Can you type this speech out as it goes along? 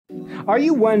Are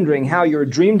you wondering how your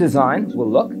dream design will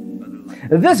look?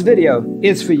 This video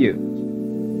is for you.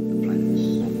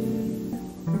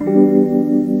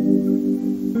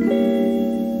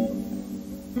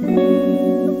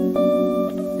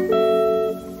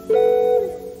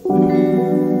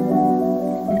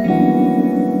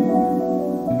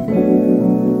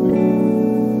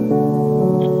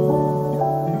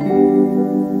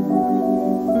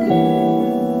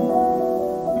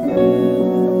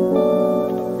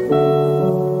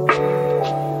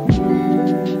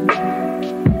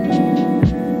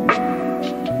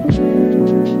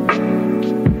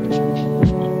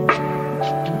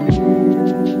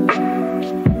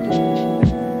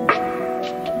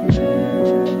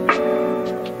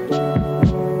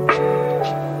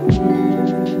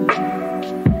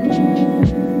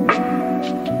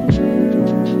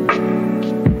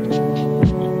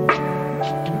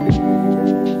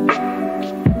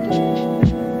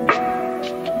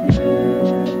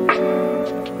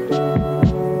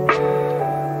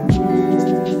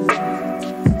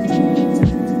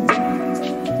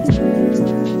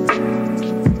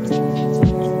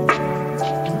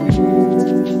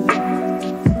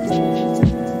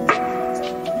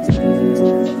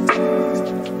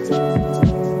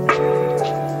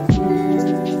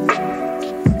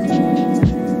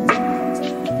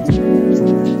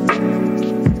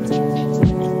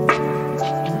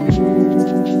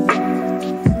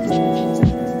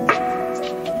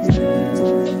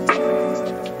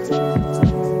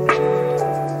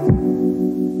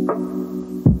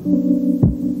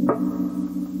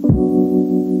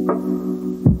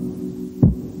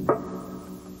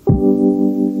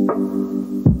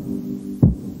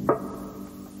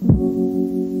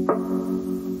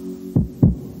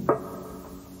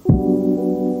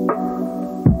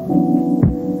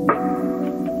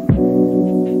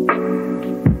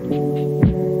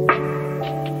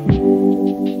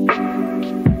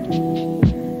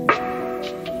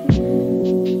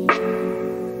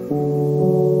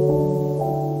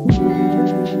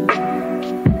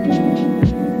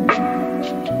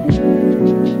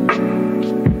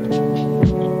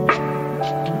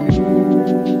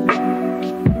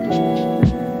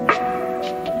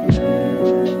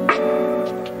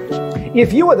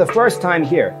 If you are the first time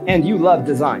here and you love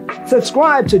design,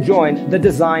 subscribe to join the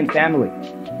design family.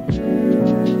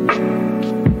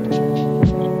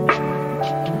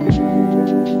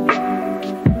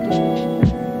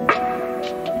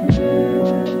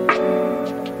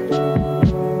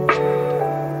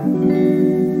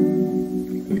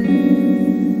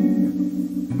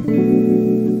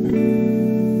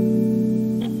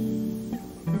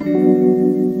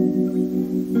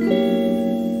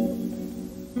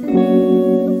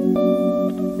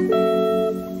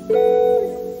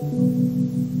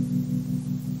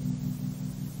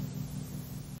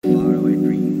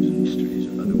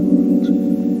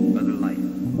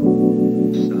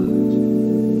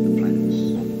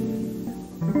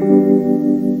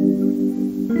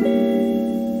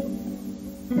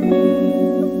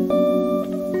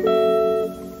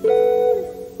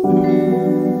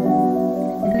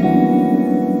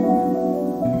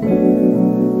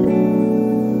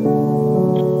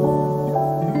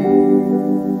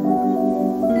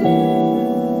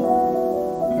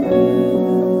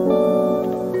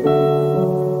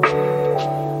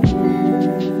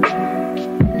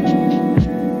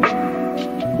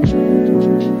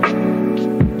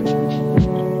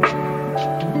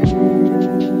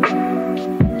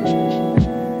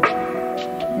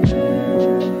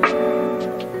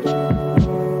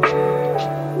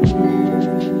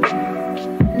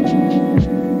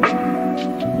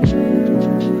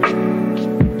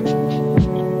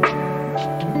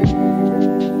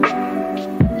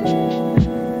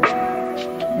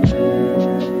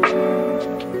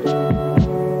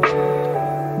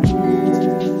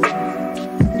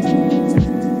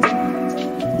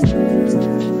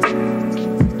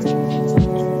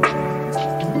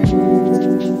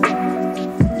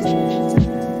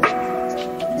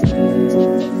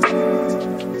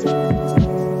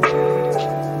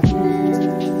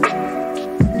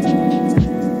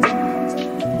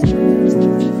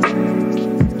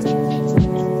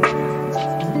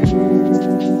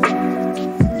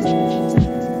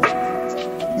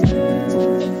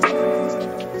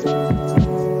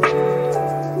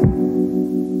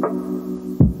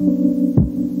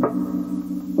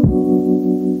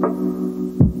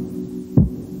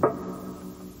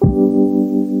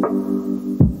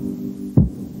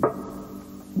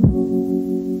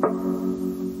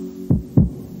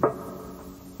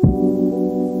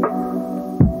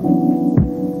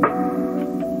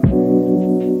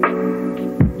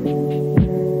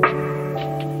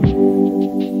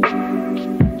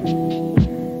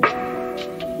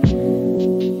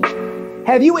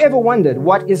 Have you ever wondered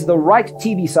what is the right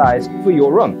TV size for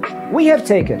your room? We have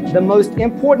taken the most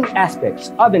important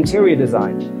aspects of interior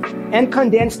design and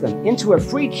condensed them into a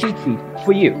free cheat sheet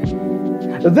for you.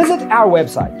 Visit our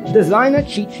website,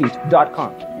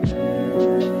 designercheatsheet.com.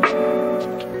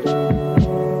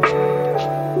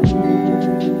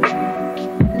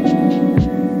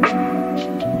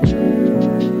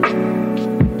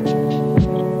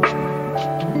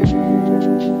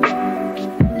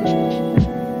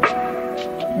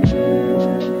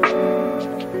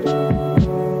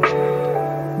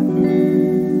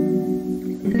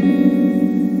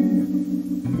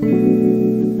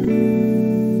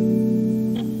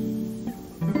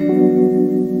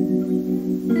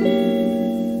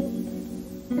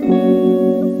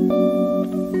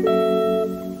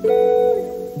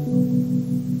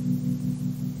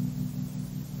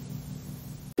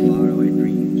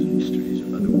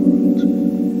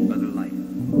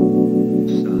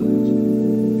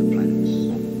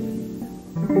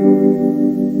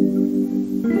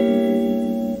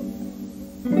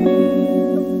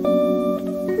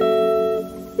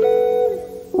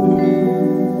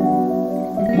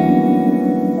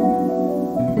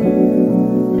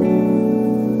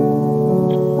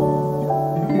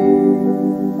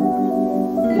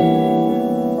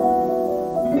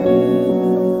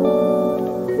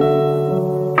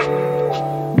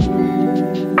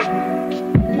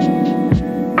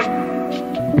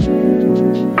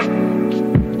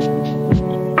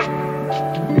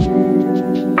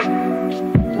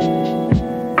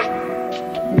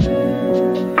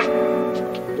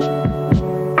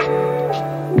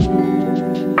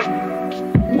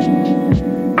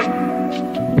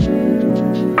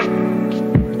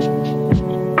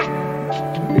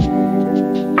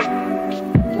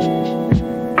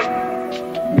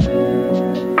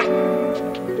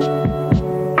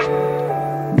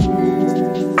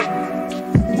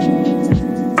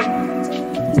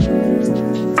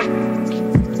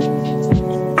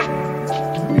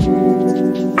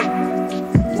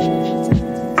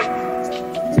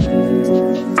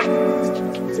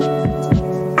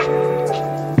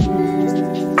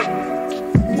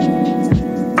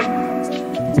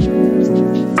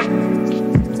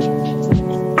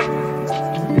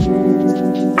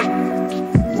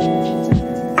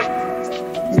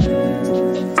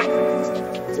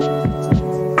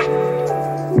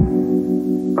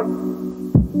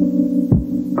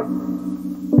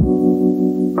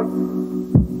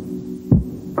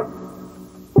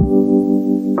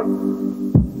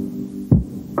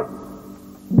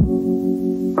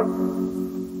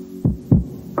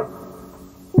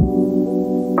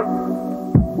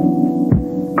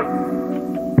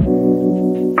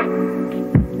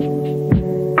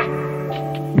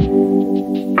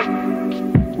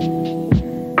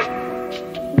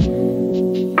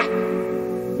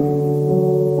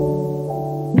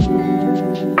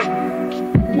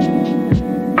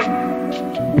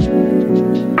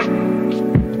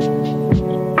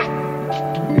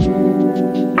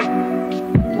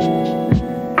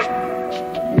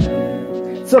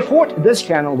 Support this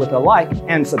channel with a like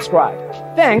and subscribe.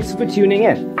 Thanks for tuning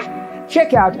in.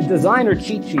 Check out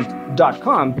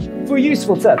designercheatsheet.com for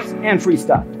useful tips and free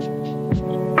stuff.